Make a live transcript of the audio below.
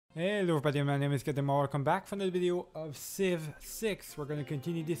Hello everybody, my name is Kadema. Welcome back for another video of Civ 6. We're going to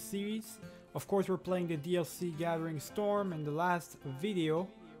continue this series. Of course, we're playing the DLC Gathering Storm. In the last video,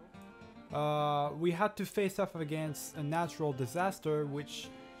 we had to face off against a natural disaster, which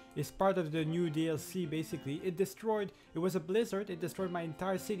is part of the new DLC basically. It was a blizzard, it destroyed my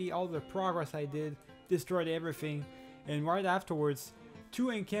entire city, all the progress I did, destroyed everything. And right afterwards,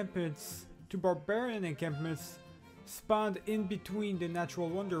 two Barbarian encampments spawned in between the natural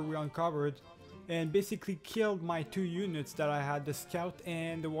wonder we uncovered and basically killed my two units that I had, the scout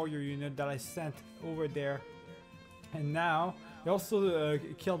and the warrior unit that I sent over there. And now they also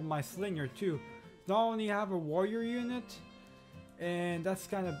killed my slinger too. Not only have a warrior unit, and that's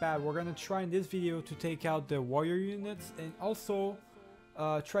kind of bad. We're gonna try in this video to take out the warrior units and also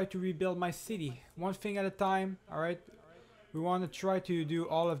try to rebuild my city one thing at a time. Alright, we want to try to do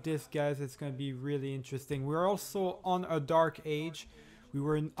all of this, guys. It's going to be really interesting. We're also on a dark age. We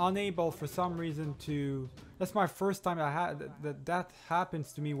were unable for some reason to... That's my first time that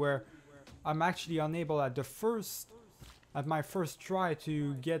happens to me, where I'm actually unable at my first try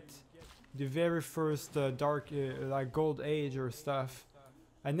to get the very first dark like gold age or stuff.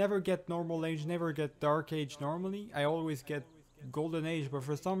 I never get normal age, never get dark age normally. I always get golden age, but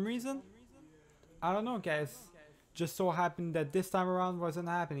for some reason, I don't know, guys. Just so happened that this time around wasn't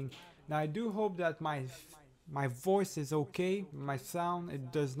happening. Now I do hope that my voice is okay, my sound,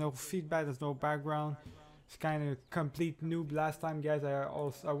 there's no feedback, there's no background. It's kind of complete noob last time, guys. I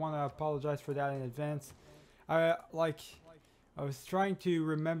want to apologize for that in advance. I was trying to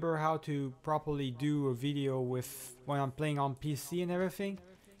remember how to properly do a video when I'm playing on PC and everything.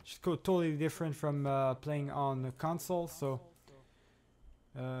 It's totally different from playing on the console, so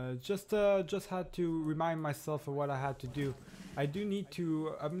just had to remind myself of what I had to do. I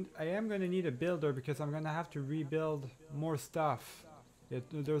am gonna need a builder because I'm gonna have to rebuild more stuff.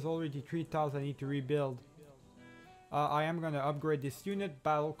 There's already 3 tiles I need to rebuild. I am gonna upgrade this unit,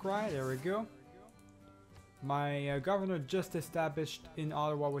 battle cry, there we go. My governor just established in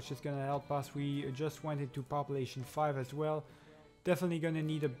Ottawa, which is gonna help us. We just went into population 5 as well. Definitely gonna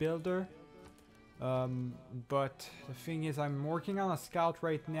need a builder. But the thing is, I'm working on a scout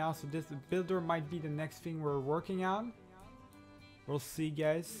right now, so this builder might be the next thing we're working on. We'll see,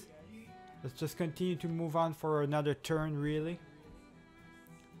 guys. Let's just continue to move on for another turn, really.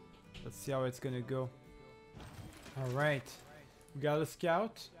 Let's see how it's gonna go. Alright, we got a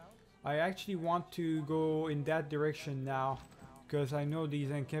scout. I actually want to go in that direction now, because I know these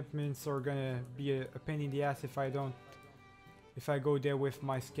encampments are gonna be a pain in the ass if I go there with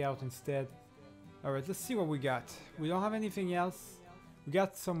my scout instead. Alright, let's see what we got. We don't have anything else. We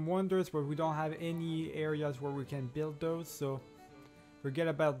got some wonders, but we don't have any areas where we can build those, so forget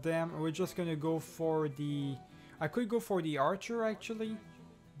about them. We're just gonna go for the... I could go for the archer actually,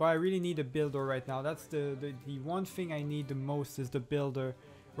 but I really need a builder right now. That's the one thing I need the most is the builder.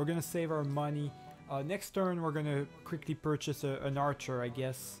 We're gonna save our money. Next turn we're gonna quickly purchase an archer, I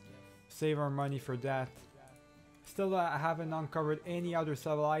guess. Save our money for that. Still, I haven't uncovered any other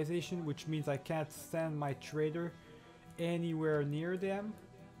civilization, which means I can't send my trader anywhere near them.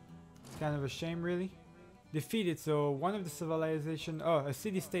 It's kind of a shame, really. Defeated, so one of the civilization... Oh, a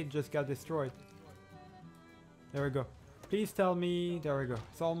city-state just got destroyed. There we go. Please tell me... There we go.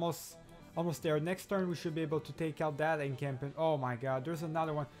 It's almost there. Next turn we should be able to take out that encampment. Oh my god, there's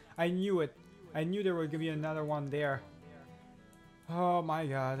another one. I knew it. I knew there was going to be another one there. Oh my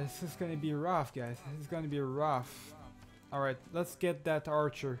god, this is gonna be rough, guys. This is gonna be rough. Alright, let's get that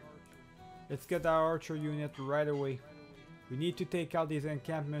archer. Let's get that archer unit right away. We need to take out these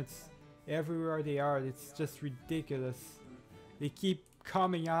encampments everywhere they are. It's just ridiculous. They keep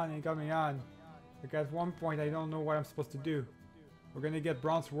coming on and coming on. Like at one point I don't know what I'm supposed to do. We're gonna get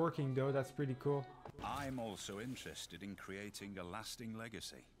bronze working though, that's pretty cool. I'm also interested in creating a lasting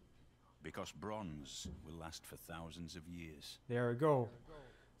legacy. Because bronze will last for thousands of years. There we go.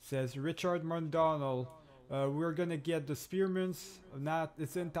 Says Richard Mondonald. We're gonna get the spearmans.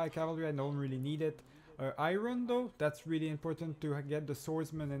 It's anti-cavalry, I don't really need it. Iron though, that's really important to get the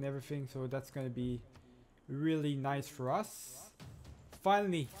swordsman and everything, so that's gonna be really nice for us.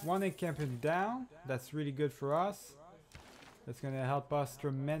 Finally, one encampment down. That's really good for us. That's gonna help us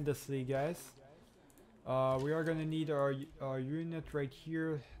tremendously, guys. We are gonna need our unit right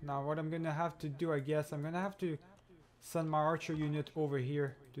here. Now what I'm gonna have to do, I guess, I'm gonna have to send my archer unit over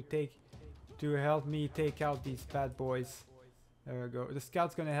here to help me take out these bad boys. There we go. The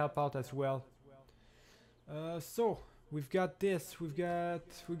scout's gonna help out as well. So we've got this. We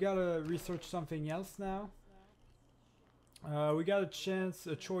gotta research something else now. We got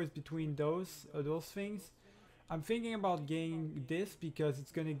a choice between those things. I'm thinking about getting this because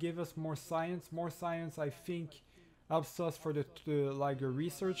it's gonna give us more science. More science, I think, helps us for the like the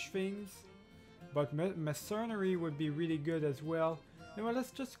research things. But mercenary would be really good as well. You know,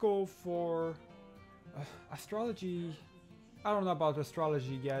 let's just go for astrology. I don't know about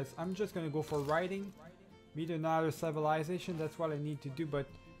astrology, guys. I'm just gonna go for writing. Meet another civilization. That's what I need to do. But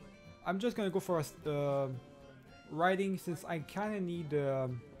I'm just gonna go for writing since I kind of need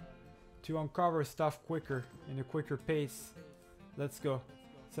to uncover stuff quicker in a quicker pace. Let's go.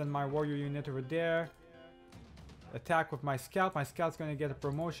 Send my warrior unit over there. Attack with my scout. My scout's gonna get a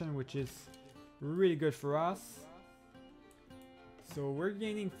promotion, which is really good for us. So we're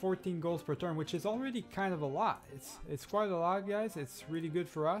gaining 14 goals per turn, which is already kind of a lot. It's quite a lot, guys. It's really good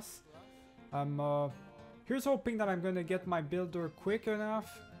for us. Here's hoping that I'm gonna get my builder quick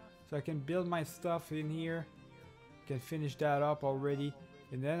enough so I can build my stuff in here. Can finish that up already,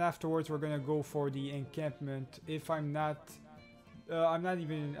 and then afterwards we're gonna go for the encampment. If I'm not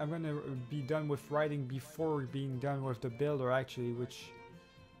gonna be done with writing before being done with the builder actually, which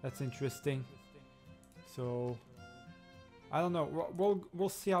that's interesting. So I don't know. We'll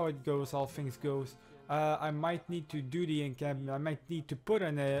see how it goes. How things goes. I might need to do the encampment. I might need to put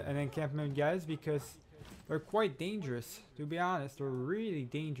an encampment, guys, because they're quite dangerous. To be honest, they're really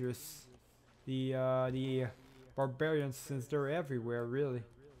dangerous. The barbarians, since they're everywhere, really.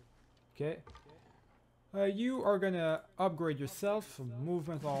 Okay. You are gonna upgrade yourself.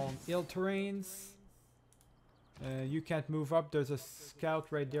 Movement on hill terrains. You can't move up. There's a scout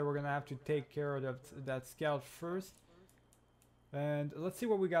right there. We're gonna have to take care of that scout first. And let's see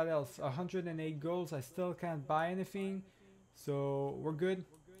what we got else. 108 goals. I still can't buy anything, so we're good.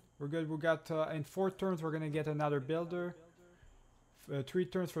 We're good. We got in 4 turns we're gonna get another builder. 3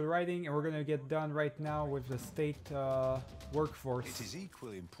 turns for the writing, and we're gonna get done right now with the state workforce. It is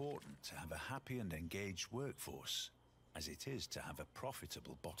equally important to have a happy and engaged workforce as it is to have a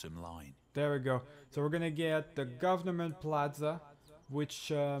profitable bottom line. There we go. So we're gonna get the government plaza, which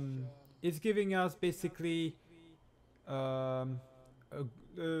is giving us basically I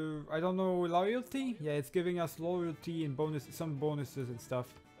don't know, loyalty. Yeah, it's giving us loyalty and some bonuses and stuff.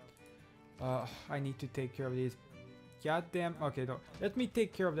 I need to take care of these. Goddamn. Okay, no. Let me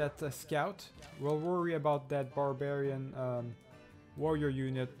take care of that scout. We'll worry about that barbarian warrior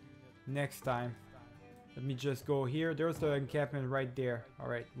unit next time. Let me just go here. There's the encampment right there.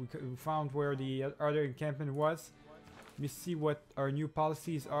 Alright, we found where the other encampment was. Let me see what our new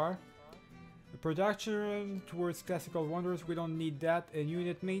policies are. The production towards classical wonders, we don't need that. And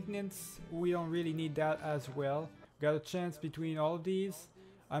unit maintenance, we don't really need that as well. Got a chance between all of these.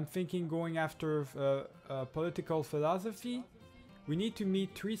 I'm thinking going after political philosophy. We need to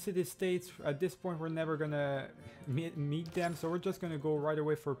meet 3 city-states. At this point, we're never gonna meet them, so we're just gonna go right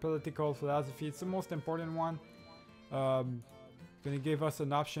away for political philosophy. It's the most important one. Gonna give us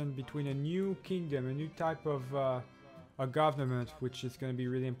an option between a new kingdom, a new type of a government, which is gonna be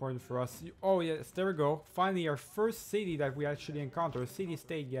really important for us. Oh yes, there we go. Finally, our first city that we actually encounter, a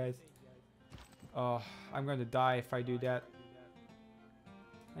city-state, guys. I'm gonna die if I do that.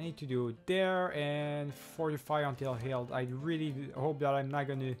 I need to do it there and fortify until held. I really hope that I'm not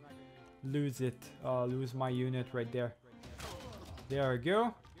gonna lose my unit right there. There we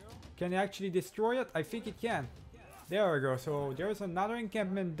go. Can it actually destroy it? I think it can. There we go. So there's another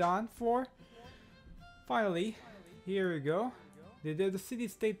encampment done for. Finally, here we go. The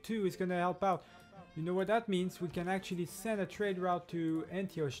city-state 2 is gonna help out. You know what that means? We can actually send a trade route to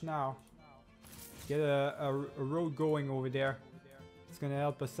Antioch now. Get a road going over there. It's gonna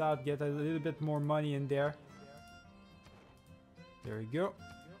help us out, get a little bit more money in there. There we go.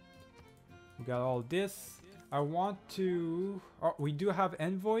 We got all this. I want to... Oh, we do have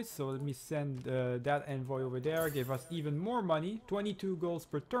envoys, so let me send that envoy over there. Give us even more money. 22 goals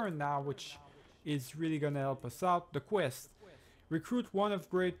per turn now, which is really gonna help us out. The quest. Recruit one of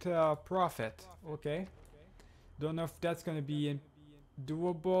great profit. Okay. Don't know if that's gonna be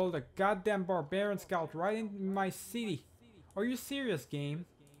doable. The goddamn barbarian scout right in my city. Are you serious, game?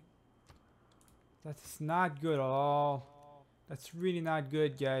 That's not good at all. That's really not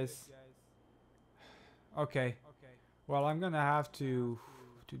good, guys. Okay. Well, I'm gonna have to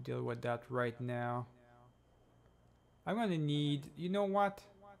deal with that right now. I'm gonna need... You know what?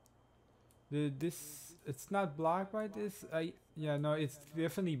 It's not blocked by this. Yeah, no, it's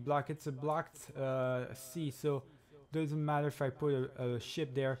definitely blocked. It's a blocked sea, so doesn't matter if I put a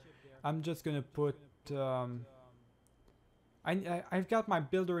ship there. I'm just gonna put... I've got my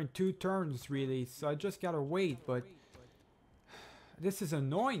builder in 2 turns, really, so I just gotta wait, but this is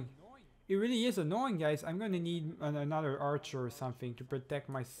annoying. It really is annoying, guys. I'm gonna need another archer or something to protect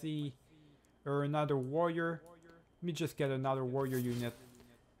my sea, or another warrior. Let me just get another warrior unit.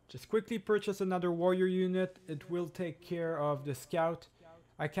 Just quickly purchase another warrior unit. It will take care of the scout.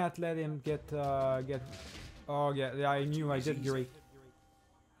 I can't let him get. Oh yeah, I knew I did great.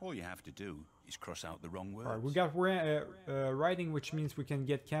 All you have to do is cross out the wrong words. Alright, we got writing, which means we can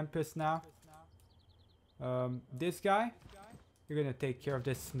get campus now. This guy, you're gonna take care of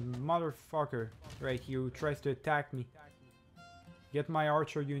this motherfucker right here who tries to attack me. Get my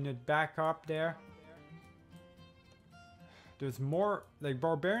archer unit back up there. There's more, like,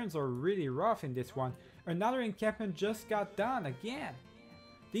 barbarians are really rough in this one. Another encampment just got done again.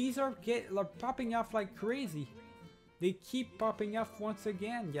 These are popping off like crazy. They keep popping off once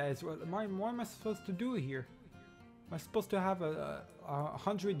again, guys. What am I supposed to do here? Am I supposed to have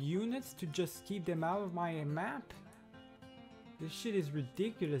 100 units to just keep them out of my map? This shit is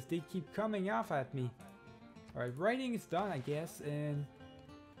ridiculous. They keep coming off at me. Alright, writing is done, I guess. And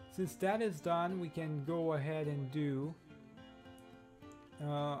since that is done, we can go ahead and do...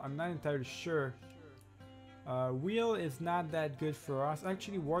 I'm not entirely sure. Wheel is not that good for us.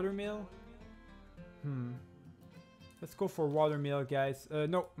 Actually, watermill? Let's go for watermill, guys.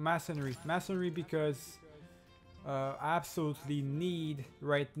 No, masonry. Masonry because I absolutely need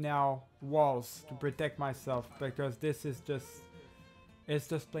right now walls to protect myself, because this is just... It's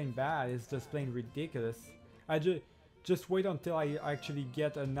just plain bad. It's just plain ridiculous. I just wait until I actually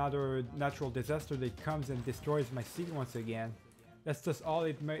get another natural disaster that comes and destroys my city once again. That's just all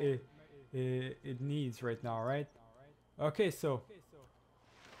it needs right now, right? Okay, so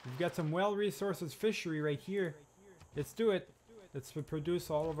we've got some well resources fishery right here. Let's do it. Let's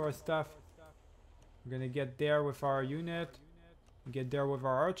produce all of our stuff. We're gonna get there with our unit. Get there with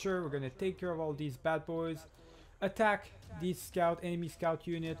our archer. We're gonna take care of all these bad boys. Attack these enemy scout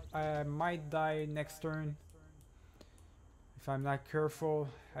unit. I might die next turn if I'm not careful.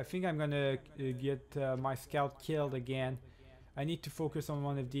 I think I'm gonna get my scout killed again. I need to focus on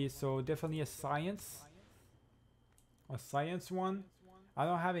one of these, so definitely a science. A science one. I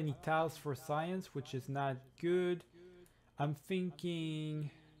don't have any tiles for science, which is not good. I'm thinking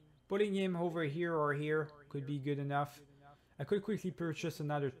putting him over here or here could be good enough. I could quickly purchase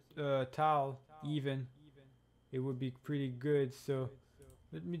another tile even. It would be pretty good, so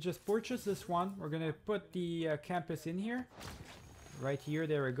let me just purchase this one. We're gonna put the campus in here. Right here,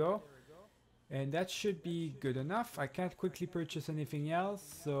 there we go. And that should be good enough. I can't quickly purchase anything else,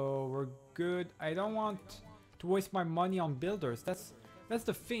 so we're good. I don't want to waste my money on builders. That's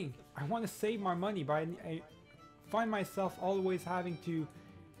the thing. I want to save my money, but I find myself always having to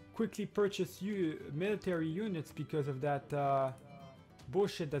quickly purchase military units because of that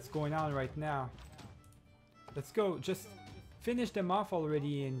bullshit that's going on right now. Let's go. Just finish them off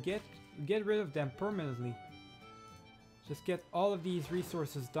already and get rid of them permanently. Just get all of these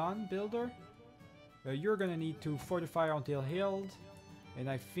resources done, builder. You're gonna need to fortify until healed, and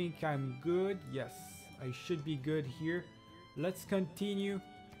I think I'm good. Yes, I should be good here. Let's continue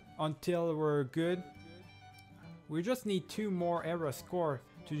until we're good. We just need 2 more era score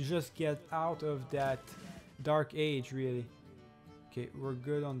to just get out of that dark age, really. Okay, we're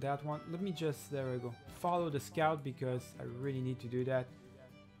good on that one. Let me just, there we go, follow the scout because I really need to do that.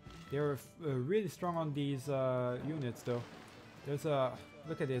 They're really strong on these units though. There's a...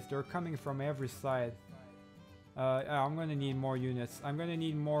 Look at this, they're coming from every side. I'm gonna need more units. I'm gonna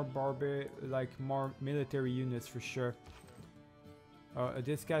need more more military units for sure.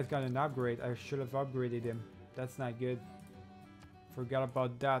 This guy's got an upgrade. I should have upgraded him. That's not good. Forgot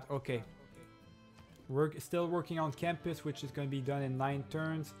about that. Okay. We're still working on campus, which is gonna be done in 9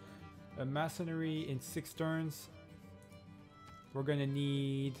 turns. Masonry in 6 turns. We're gonna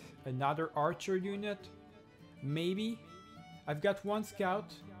need another archer unit. Maybe. I've got 1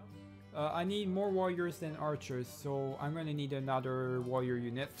 scout. I need more warriors than archers, so I'm gonna need another warrior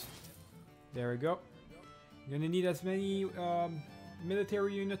unit. There we go. I'm gonna need as many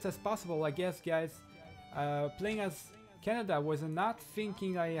military units as possible, I guess, guys. Playing as Canada was not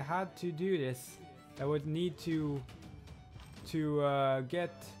thinking I had to do this. I would need to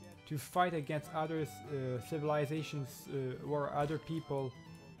fight against other civilizations or other people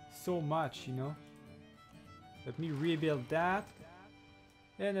so much, you know. Let me rebuild that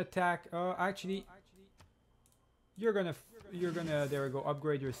and attack. Actually, you're gonna there we go,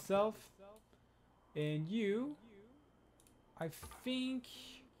 upgrade yourself, and you, I think,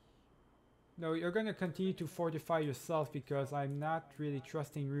 no, you're gonna continue to fortify yourself because I'm not really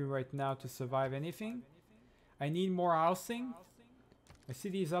trusting you right now to survive anything. I need more housing. My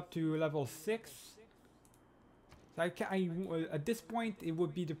city is up to level 6. So at this point, it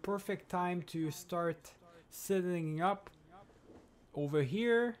would be the perfect time to start settling up over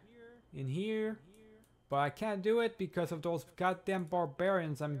here, in here, But I can't do it because of those goddamn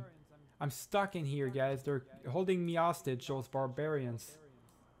barbarians. I'm stuck in here, guys. They're holding me hostage, those barbarians.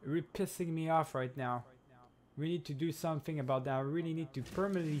 Really pissing me off right now. We need to do something about that. I really need to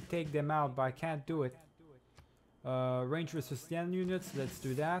permanently take them out, but I can't do it. Range resistance units, let's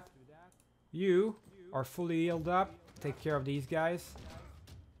do that. You are fully healed up. Take care of these guys.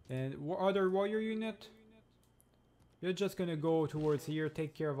 And other warrior unit, you're just gonna go towards here,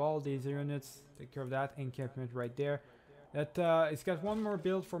 take care of all these units, take care of that encampment right there. That it's got one more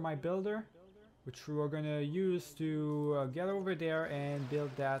build for my builder, which we're gonna use to get over there and build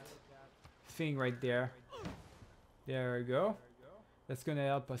that thing right there. There we go. That's gonna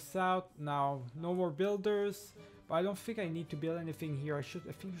help us out. Now, no more builders, but I don't think I need to build anything here. I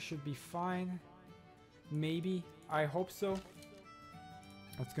think it should be fine. Maybe. I hope so.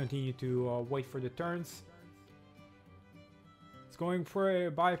 Let's continue to wait for the turns. It's going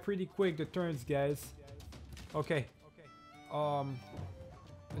by pretty quick, the turns, guys. Okay.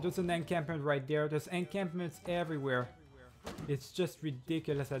 There's an encampment right there. There's encampments everywhere. It's just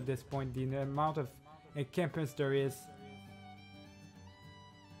ridiculous at this point, the amount of encampments there is.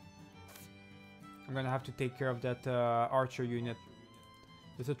 I'm gonna have to take care of that archer unit.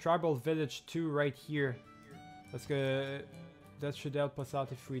 There's a tribal village too right here. Let's go. That should help us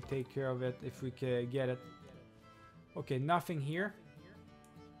out if we take care of it, if we can get it. Okay, nothing here.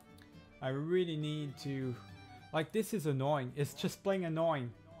 I really need to... Like, this is annoying. It's just plain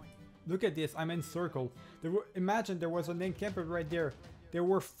annoying. Look at this. I'm encircled. Imagine there was an encampment right there. There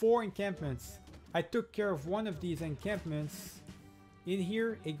were 4 encampments. I took care of one of these encampments. In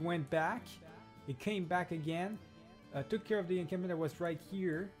here, it went back. It came back again. I took care of the encampment that was right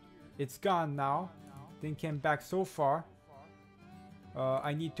here. It's gone now. Then came back so far.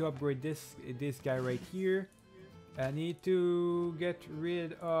 I need to upgrade this guy right here. I need to get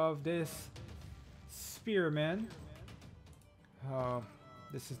rid of this spearman.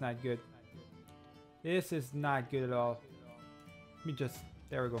 This is not good. This is not good at all. Let me just...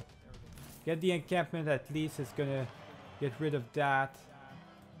 There we go. Get the encampment at least. It's gonna get rid of that.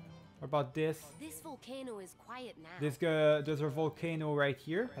 What about this? This volcano is quiet now. There's a volcano right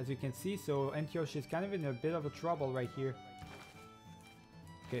here, as you can see. So Antioch is kind of in a bit of a trouble right here.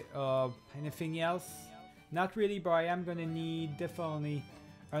 Okay, anything else? Not really, but I am gonna need definitely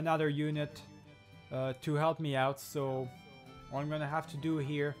another unit to help me out. So what I'm gonna have to do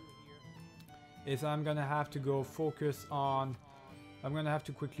here is I'm gonna have to go focus on... I'm gonna have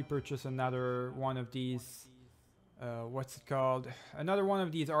to quickly purchase another one of these... what's it called? Another one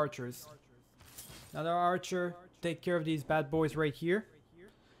of these archers. Another archer. Take care of these bad boys right here.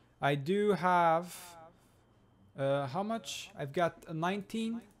 I do have... how much? I've got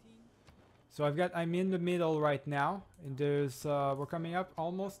 19. So I'm in the middle right now. And there's... we're coming up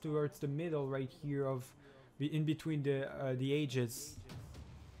almost towards the middle right here of... in between the ages.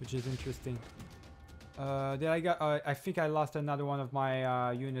 Which is interesting. I think I lost another one of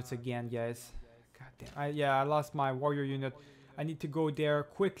my units again, guys. Yeah, I lost my warrior unit. I need to go there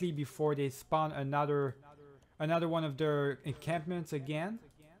quickly before they spawn another one of their encampments again.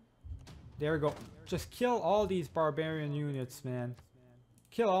 There we go. Just kill all these barbarian units, man.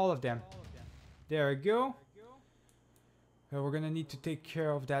 Kill all of them. There we go. We're gonna need to take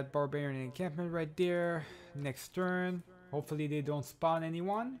care of that barbarian encampment right there. Next turn. Hopefully they don't spawn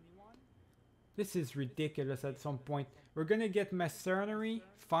anyone. This is ridiculous at some point. We're gonna get mercenary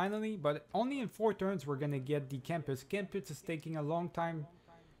finally, but only in 4 turns we're gonna get the campus. Campus is taking a long time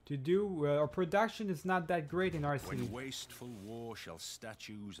to do. Our production is not that great in our city. When wasteful war shall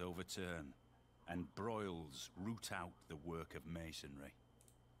statues overturn, and broils root out the work of masonry.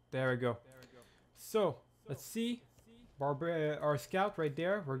 There we go. So let's see. Our scout right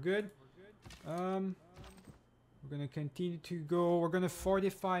there. We're good. We're gonna continue to go. We're gonna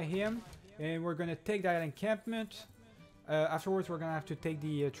fortify him. And we're gonna take that encampment. Afterwards, we're gonna have to take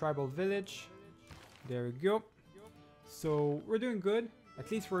the tribal village. There we go. So we're doing good. At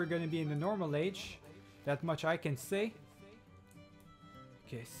least we're gonna be in the normal age. That much I can say.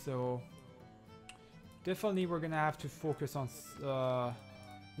 Okay, so definitely we're gonna have to focus on.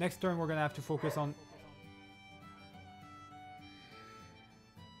 Next turn, we're gonna have to focus on.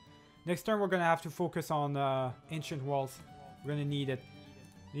 Next turn, we're gonna have to focus on ancient walls. We're gonna need it.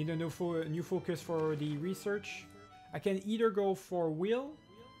 Need a new focus for the research. I can either go for will,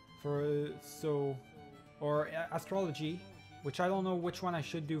 or astrology, which I don't know which one I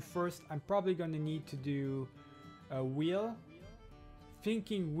should do first. I'm probably going to need to do a will.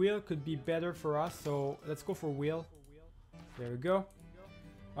 Thinking will could be better for us, so let's go for will. There we go.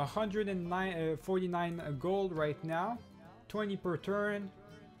 149 gold right now. 20 per turn.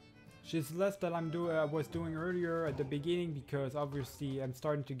 which is less than I was doing earlier at the beginning, because obviously I'm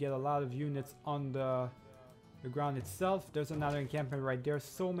starting to get a lot of units on the ground itself. There's another encampment right there.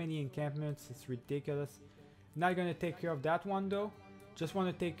 So many encampments, it's ridiculous. Not gonna take care of that one though. Just want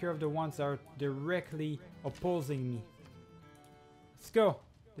to take care of the ones that are directly opposing me. Let's go.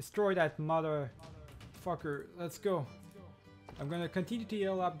 Destroy that motherfucker. Let's go. I'm gonna continue to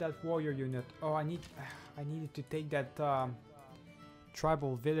heal up that warrior unit. Oh, I needed to take that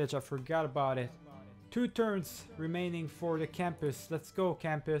tribal village. I forgot about it. 2 turns remaining for the campus. Let's go,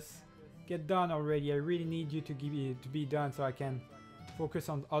 campus. Get done already. I really need you to be done so I can focus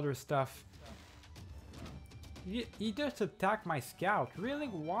on other stuff. He just attacked my scout. Really?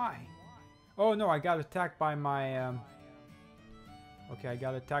 Why? Oh no, I got attacked by my okay, I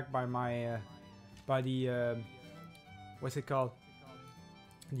got attacked by my by the what's it called?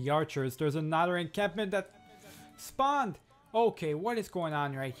 The archers. There's another encampment that spawned. Okay, what is going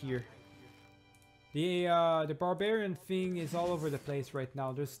on right here? The barbarian thing is all over the place right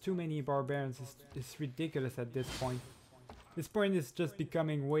now. There's too many barbarians. It's ridiculous at this point. This point is just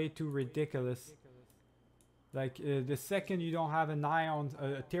becoming way too ridiculous. Like the second you don't have an eye on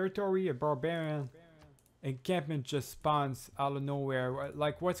a territory, a barbarian encampment just spawns out of nowhere.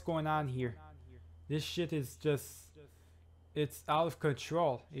 Like, what's going on here? This shit is just, it's out of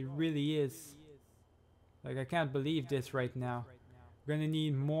control. It really is. Like, I can't believe this right now. We're gonna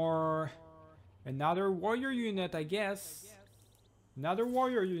need more, another warrior unit, I guess. Another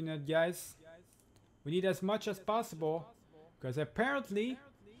warrior unit, guys. We need as much as possible, because apparently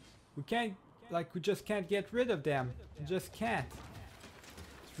we can't, like, we just can't get rid of them. We just can't.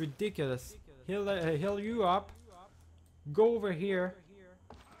 It's ridiculous. Heal you up. Go over here.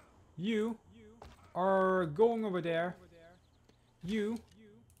 You are going over there. You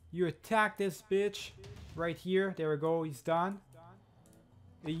attack this bitch right here. There we go. He's done.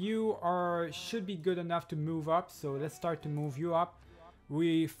 You should be good enough to move up. So let's start to move you up.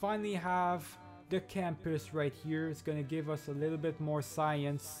 We finally have the campus right here. It's gonna give us a little bit more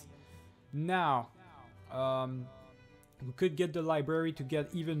science. Now, we could get the library to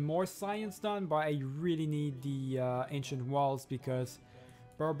get even more science done, but I really need the ancient walls because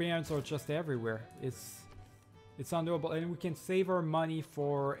barbarians are just everywhere. It's undoable, and we can save our money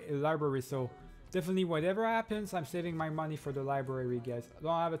for a library. So definitely, whatever happens, I'm saving my money for the library, guys. I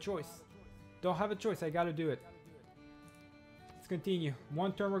don't have a choice. Don't have a choice. I gotta do it. Let's continue.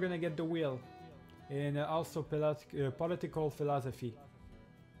 One turn, we're gonna get the wheel, and also political philosophy.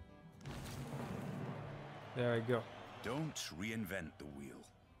 There we go. Don't reinvent the wheel.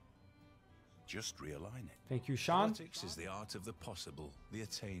 Just realign it. Thank you, Sean. Politics is the art of the possible, the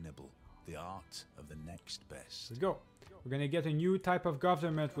attainable, the art of the next best. Let's go. We're gonna get a new type of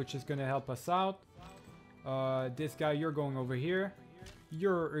government, which is gonna help us out. This guy, you're going over here.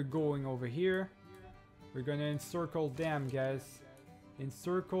 You're going over here. We're gonna encircle them, guys.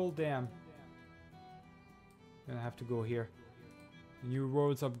 Encircle them. Gonna have to go here. New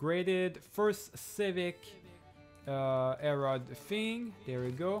roads upgraded. First civic era thing. There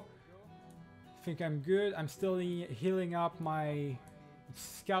we go. I think I'm good. I'm still healing up my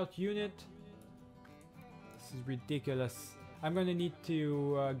scout unit. This is ridiculous. I'm gonna need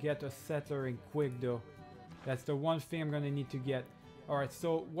to get a settler in quick though. That's the one thing I'm gonna need to get. Alright,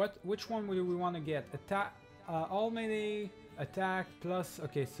 so which one do we want to get? Attack, all melee attack plus,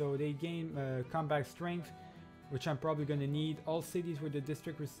 okay, so they gain combat strength, which I'm probably gonna need. All cities with the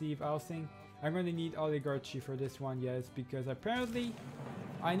district receive housing. I'm gonna need oligarchy for this one, guys, because apparently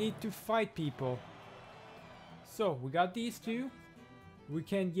I need to fight people. So we got these two. We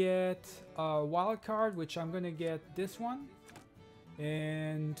can get a wild card, which I'm gonna get this one,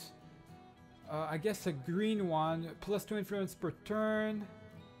 and I guess a green one, +2 influence per turn.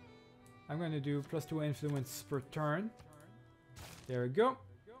 I'm gonna do +2 influence per turn. There we go.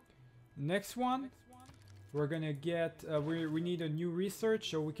 Next one, we're gonna get, we need a new research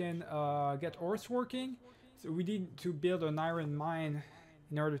so we can get ores working. So we need to build an iron mine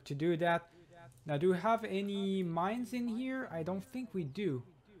in order to do that. Now, do we have any mines in here? I don't think we do.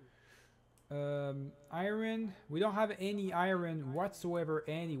 Iron, we don't have any iron whatsoever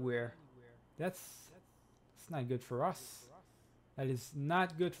anywhere. That's not good for us. That is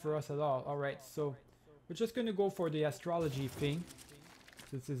not good for us at all. Alright, so we're just gonna go for the astrology thing.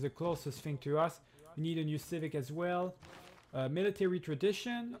 This is the closest thing to us. We need a new civic as well. Military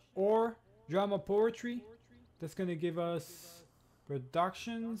tradition or drama poetry. That's gonna give us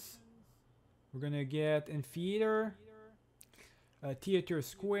productions. We're gonna get in theater, theater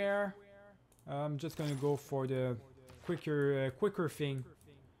square. I'm just gonna go for the quicker thing.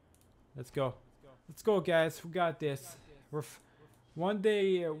 Let's go. Let's go, guys. We got this. One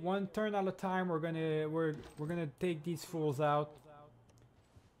day, one turn at a time, we're gonna take these fools out.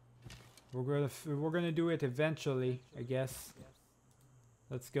 We're gonna do it eventually, I guess.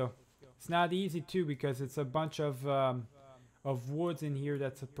 Let's go. It's not easy too because it's a bunch of woods in here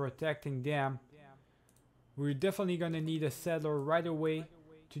that's protecting them. We're definitely gonna need a settler right away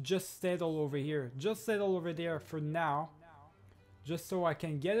to just settle over here. Just settle over there for now. Just so I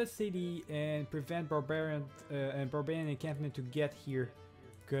can get a city and prevent barbarian encampment to get here.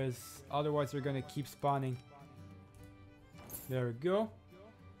 Because otherwise they're gonna keep spawning. There we go.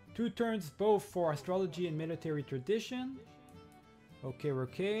 2 turns both for astrology and military tradition. Okay, we're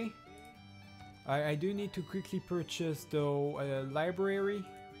okay. I do need to quickly purchase though a library.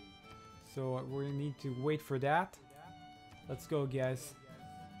 So we need to wait for that. Let's go, guys.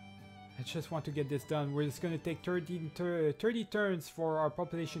 I just want to get this done. We're just going to take 30 turns for our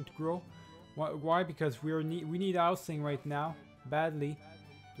population to grow. Why? Because we need housing right now. Badly.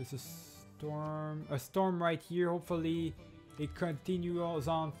 There's a storm right here. Hopefully it continues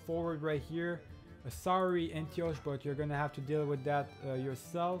on forward right here. Sorry, Antioch, but you're going to have to deal with that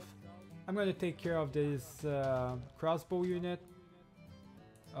yourself. I'm going to take care of this crossbow unit.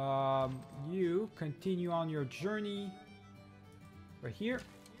 You continue on your journey. Right here.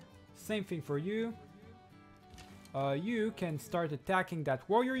 Same thing for you. You can start attacking that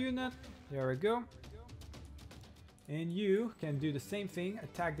warrior unit. There we go. And you can do the same thing.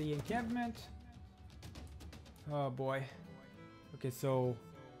 Attack the encampment. Oh boy. Okay, so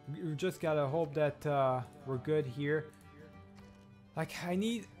we just gotta hope that we're good here. Like I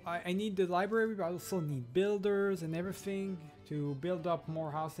need the library, but I also need builders and everything to build up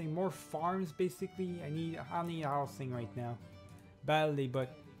more housing, more farms basically. I need housing right now. Badly,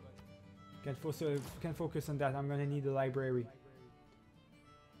 but can't focus on that. I'm gonna need the library.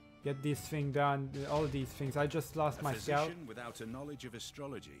 Get this thing done, all of these things. I just lost my scout. A physician without a knowledge of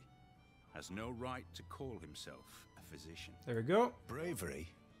astrology has no right to call himself a physician. There we go.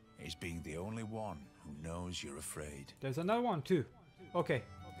 Bravery is being the only one who knows you're afraid. There's another one too. Okay.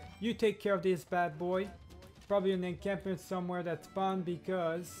 You take care of this bad boy. Probably an encampment somewhere that's spawned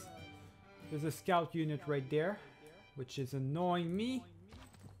because there's a scout unit right there, which is annoying me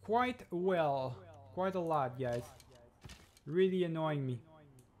quite well. Quite a lot, guys. Really annoying me.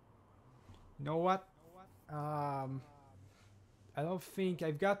 You know what? I don't think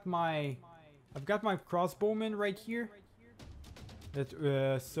I've got my crossbowman right here.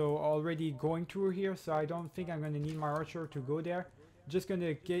 That so already going through here, so I don't think I'm gonna need my archer to go there. Just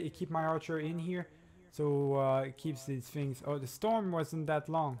gonna keep my archer in here, so it keeps these things. Oh, the storm wasn't that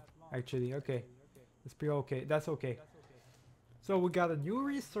long, actually. Okay, that's pretty okay. That's okay. So we got a new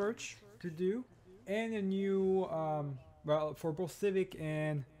research to do, and a new well, for both civic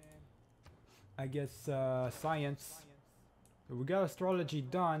and I guess science. So we got astrology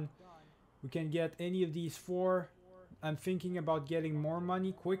done. We can get any of these 4. I'm thinking about getting more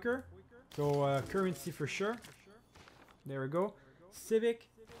money quicker. So currency for sure. There we go. Civic.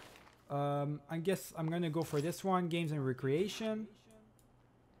 I guess I'm gonna go for this one. Games and recreation.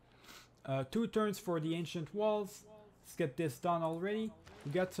 2 turns for the ancient walls. Let's get this done already.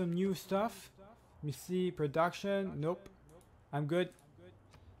 We got some new stuff. Let me see. Production. Nope. I'm good.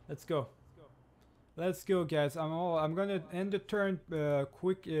 Let's go. Let's go, guys. I'm gonna end the turn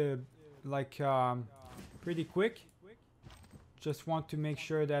quick, pretty quick. Just want to make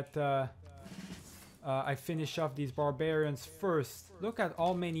sure that I finish off these barbarians first. Look at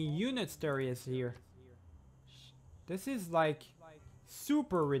how many units there is here. This is like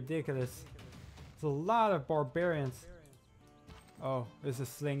super ridiculous. It's a lot of barbarians. Oh, there's a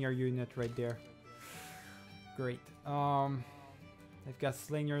slinger unit right there. Great. I've got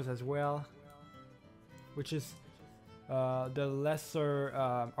slingers as well, which is the lesser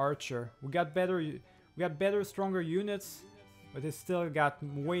archer. We got better, stronger units, but it still got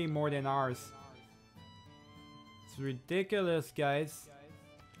way more than ours. It's ridiculous, guys.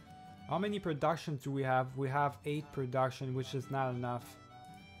 How many productions do we have? We have 8 production, which is not enough.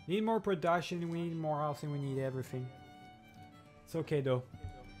 Need more production, we need more housing, we need everything. It's okay though.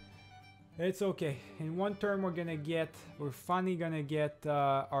 It's okay. In one turn we're finally gonna get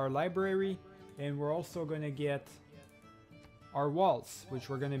our library, and we're also gonna get our walls, which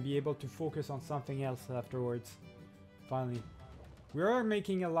we're gonna be able to focus on something else afterwards. Finally. We are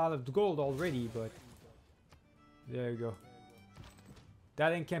making a lot of gold already, but there you go.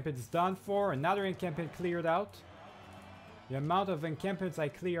 That encampment is done for. Another encampment cleared out. The amount of encampments I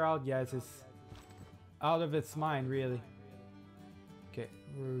clear out, guys, is out of its mind, really. Okay,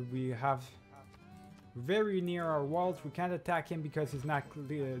 we have very near our walls. We can't attack him because he's not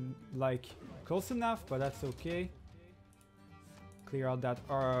like close enough, but that's okay. clear out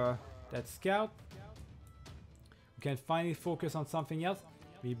that scout. We can finally focus on something else.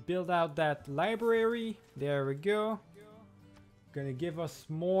 We build out that library. There we go. Gonna give us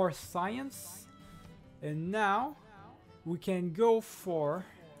more science. And now we can go for...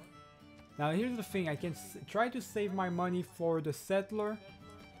 Now here's the thing, I can try to save my money for the settler.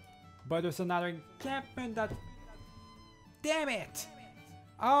 But there's another encampment that... Damn it!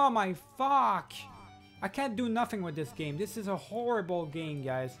 Oh my fuck! I can't do nothing with this game. This is a horrible game,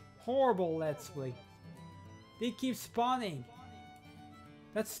 guys. Horrible let's play. They keep spawning.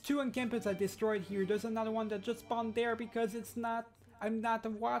 That's 2 encampments I destroyed here. There's another one that just spawned there because it's not... I'm not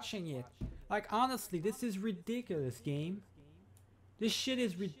watching it. Like, honestly, this is ridiculous, game. This shit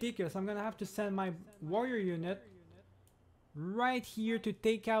is ridiculous. I'm gonna have to send my warrior unit right here to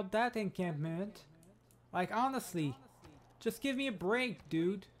take out that encampment. Like, honestly, just give me a break,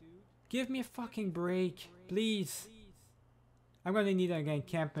 dude. Give me a fucking break, please. I'm gonna need an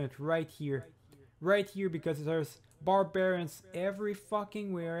encampment right here. Right here, because there's barbarians every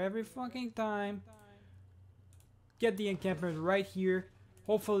fucking where, every fucking time. Get the encampment right here.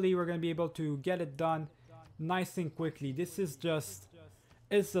 Hopefully we're gonna be able to get it done nice and quickly. This is just...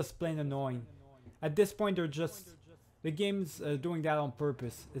 It's just plain annoying. At this point they're just... The game's doing that on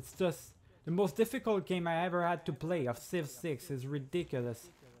purpose. It's just... The most difficult game I ever had to play of Civ 6 is ridiculous.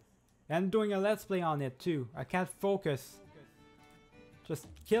 And I'm doing a let's play on it too. I can't focus. Just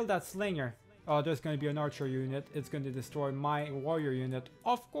kill that slinger. Oh, there's gonna be an archer unit. It's gonna destroy my warrior unit.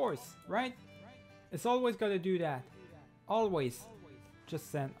 Of course, right? It's always gonna do that. Always. Just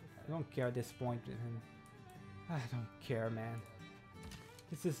send... I don't care at this point. I don't care, man.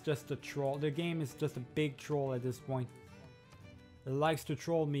 This is just a troll. The game is just a big troll at this point. It likes to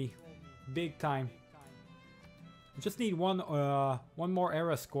troll me. Big time. We just need one more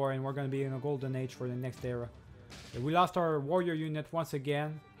era score and we're gonna be in a golden age for the next era. We lost our warrior unit once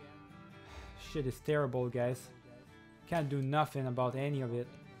again. Shit is terrible, guys. Can't do nothing about any of it.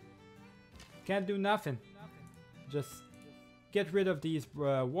 Can't do nothing. Just get rid of these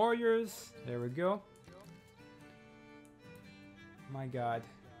warriors. There we go. My god.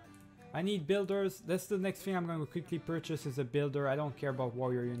 I need builders. That's the next thing I'm going to quickly purchase is a builder. I don't care about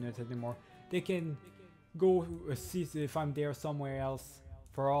warrior units anymore. They can go see if I'm there somewhere else.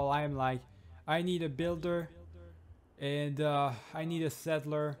 For all I'm like, I need a builder. And I need a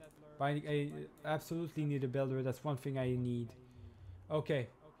settler. I absolutely need a builder. That's one thing I need. Okay.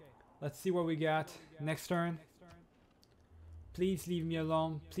 Let's see what we got. Next turn. Please leave me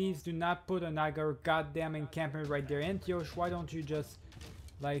alone. Please do not put another goddamn encampment right there. Antioch, why don't you just,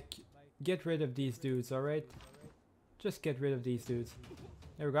 like, get rid of these dudes, alright? Just get rid of these dudes.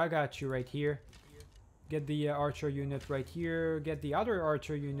 There we go, I got you right here. Get the archer unit right here. Get the other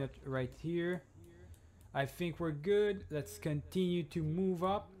archer unit right here. I think we're good. Let's continue to move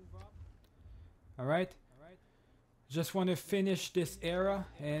up. Alright. Just want to finish this era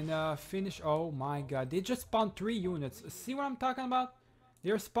and finish... Oh my god, they just spawned 3 units. See what I'm talking about?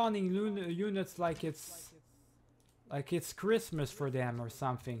 They're spawning units like it's Christmas for them or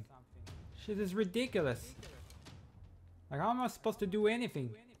something. Shit is ridiculous. Like, how am I supposed to do anything?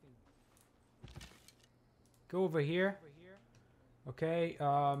 Go over here. Okay,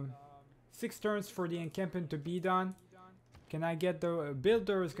 6 turns for the encampment to be done. Can I get the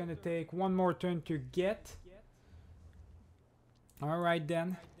builder? Is gonna take 1 more turn to get. Alright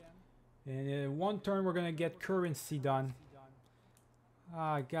then. And in 1 turn we're gonna get currency done.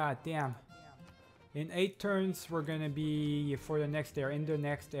 Ah, god damn. In 8 turns we're gonna be for the next era, in the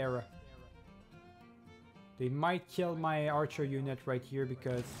next era. They might kill my archer unit right here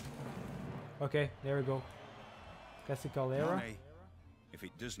because... Okay, there we go. Classical era. Money, if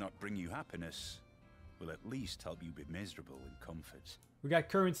it does not bring you happiness, will at least help you be miserable in comfort. We got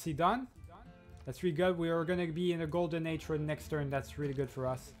currency done. That's really good. We are going to be in a golden age for the next turn. That's really good for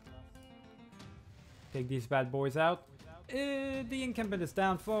us. Take these bad boys out. The encampment is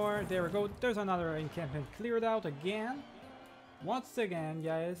down for. There we go. There's another encampment cleared out again. Once again,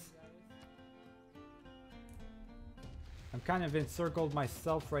 guys. I'm kind of encircled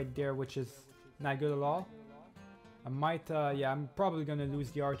myself right there, which is not good at all. I might, yeah, I'm probably going to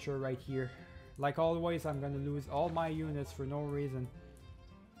lose the archer right here. Like always, I'm going to lose all my units for no reason.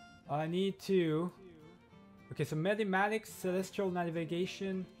 I need to... Okay, so mathematics, celestial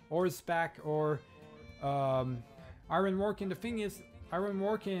navigation, horseback, or ironworking. The thing is,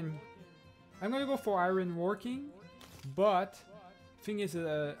 ironworking... I'm gonna go for ironworking, but thing is,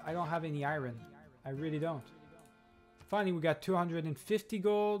 I don't have any iron. I really don't. Finally, we got 250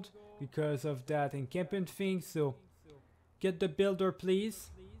 gold because of that encampment thing, so get the builder, please.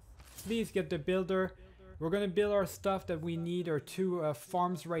 Please get the builder. We're gonna build our stuff that we need, our 2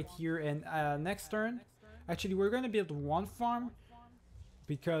 farms right here, and next turn, actually we're gonna build 1 farm,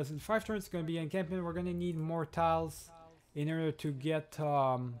 because in 5 turns it's gonna be encampment. We're gonna need more tiles in order to get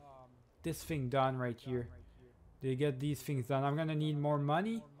this thing done right here. To get these things done, I'm gonna need more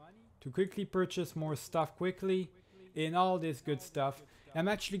money to quickly purchase more stuff quickly and all this good stuff. I'm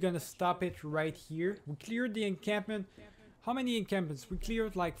actually gonna stop it right here. We cleared the encampment. How many encampments? We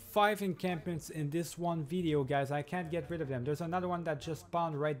cleared like 5 encampments in this one video, guys. I can't get rid of them. There's another one that just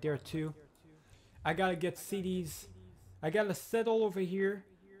spawned right there too. I gotta get cities. I gotta settle over here.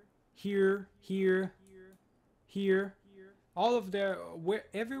 Here, here, here. All of the,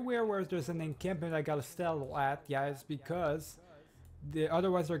 everywhere where there's an encampment I gotta settle at, guys, because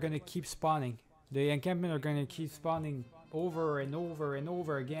otherwise they're gonna keep spawning. The encampment are gonna keep spawning over and over and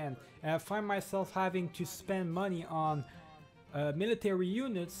over again. And I find myself having to spend money on military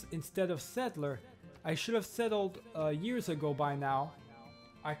units instead of settler. I should have settled years ago by now.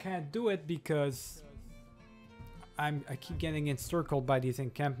 I can't do it because I keep getting encircled by these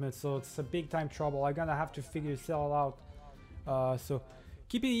encampments, so it's a big time trouble. I'm gonna have to figure this all out. So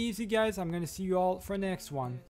keep it easy, guys. I'm gonna see you all for the next one.